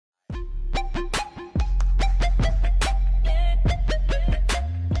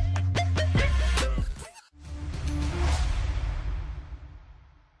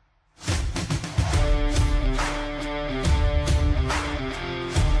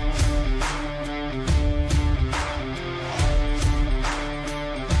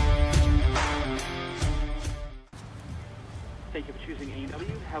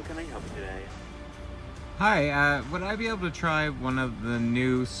Hi, would I be able to try one of the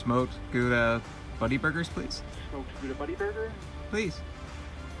new smoked Gouda Buddy Burgers, please? Smoked Gouda Buddy Burger? Please. Is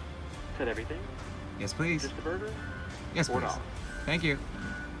that everything? Yes, please. Just a burger? Yes, please. $4. Thank you.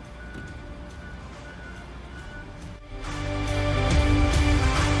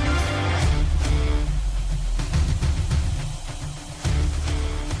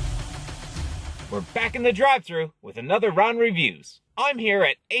 We're back in the drive-thru with another round of reviews. I'm here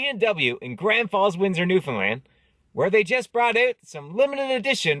at A&W in Grand Falls, Windsor, Newfoundland, where they just brought out some limited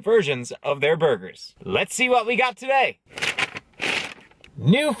edition versions of their burgers. Let's see what we got today.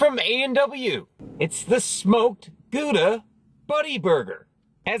 New from A&W, it's the Smoked Gouda Buddy Burger.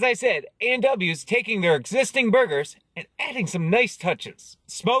 As I said, A&W's taking their existing burgers and adding some nice touches.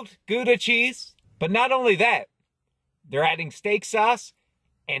 Smoked Gouda cheese, but not only that, they're adding steak sauce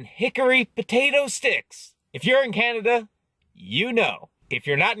and hickory potato sticks. If you're in Canada, you know. If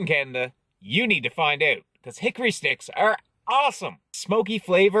you're not in Canada, you need to find out, because hickory sticks are awesome. Smoky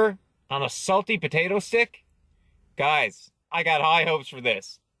flavor on a salty potato stick. Guys, I got high hopes for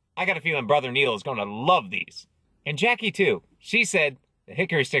this. I got a feeling Brother Neil is gonna love these. And Jackie too. She said the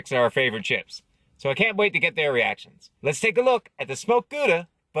hickory sticks are her favorite chips. So I can't wait to get their reactions. Let's take a look at the Smoked Gouda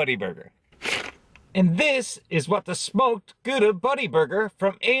Buddy Burger. And this is what the Smoked Gouda Buddy Burger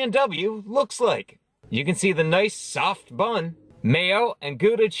from A&W looks like. You can see the nice soft bun, mayo and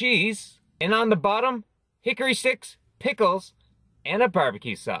Gouda cheese, and on the bottom, hickory sticks, pickles, and a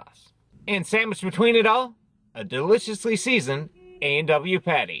barbecue sauce. And sandwiched between it all, a deliciously seasoned A&W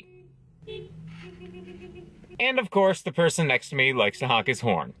patty. And of course, the person next to me likes to honk his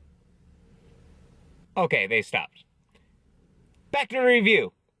horn. Okay, they stopped. Back to the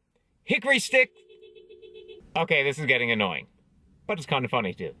review. Hickory stick. Okay, this is getting annoying, but it's kind of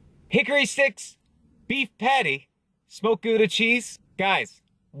funny too. Hickory sticks, beef patty, smoked Gouda cheese. Guys,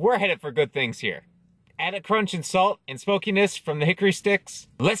 we're headed for good things here. Added crunch and salt and smokiness from the hickory sticks.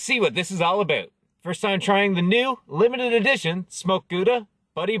 Let's see what this is all about. First time trying the new limited edition Smoked Gouda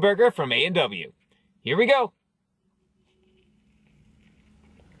Buddy Burger from A&W. Here we go.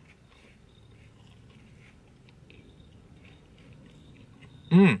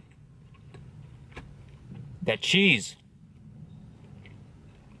 That cheese.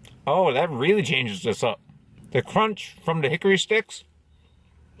 Oh, that really changes this up. The crunch from the hickory sticks.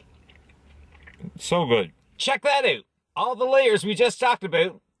 So good. Check that out. All the layers we just talked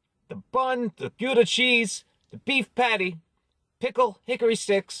about. The bun, the Gouda cheese, the beef patty, pickle, hickory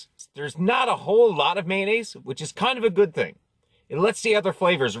sticks. There's not a whole lot of mayonnaise, which is kind of a good thing. It lets the other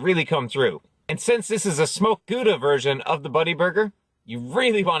flavors really come through. And since this is a smoked Gouda version of the Buddy Burger, you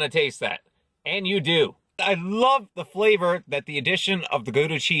really want to taste that. And you do. I love the flavor that the addition of the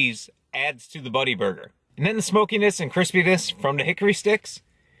Gouda cheese adds to the Buddy Burger. And then the smokiness and crispiness from the hickory sticks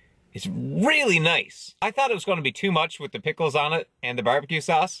is really nice. I thought it was going to be too much with the pickles on it and the barbecue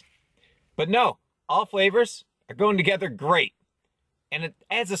sauce. But no, all flavors are going together great. And it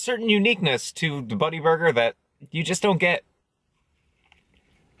adds a certain uniqueness to the Buddy Burger that you just don't get.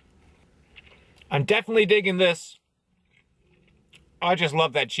 I'm definitely digging this. I just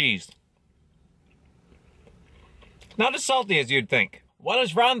love that cheese. Not as salty as you'd think. What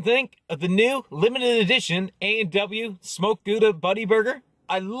does Ron think of the new limited edition A&W Smoked Gouda Buddy Burger?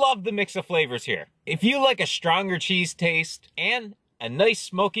 I love the mix of flavors here. If you like a stronger cheese taste and a nice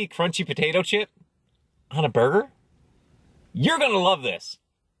smoky crunchy potato chip on a burger, you're gonna love this.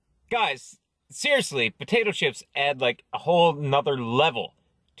 Guys, seriously, potato chips add like a whole nother level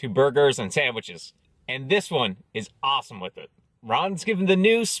to burgers and sandwiches. And this one is awesome with it. Ron's giving the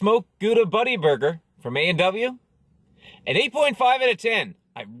new Smoked Gouda Buddy Burger from A&W an 8.5 out of 10.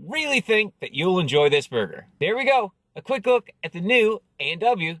 I really think that you'll enjoy this burger. There we go. A quick look at the new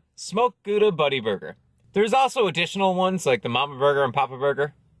A&W Smoked Gouda Buddy Burger. There's also additional ones like the Mama Burger and Papa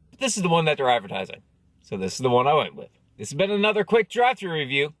Burger. But this is the one that they're advertising. So this is the one I went with. This has been another quick drive-thru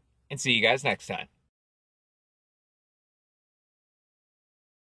review, and see you guys next time.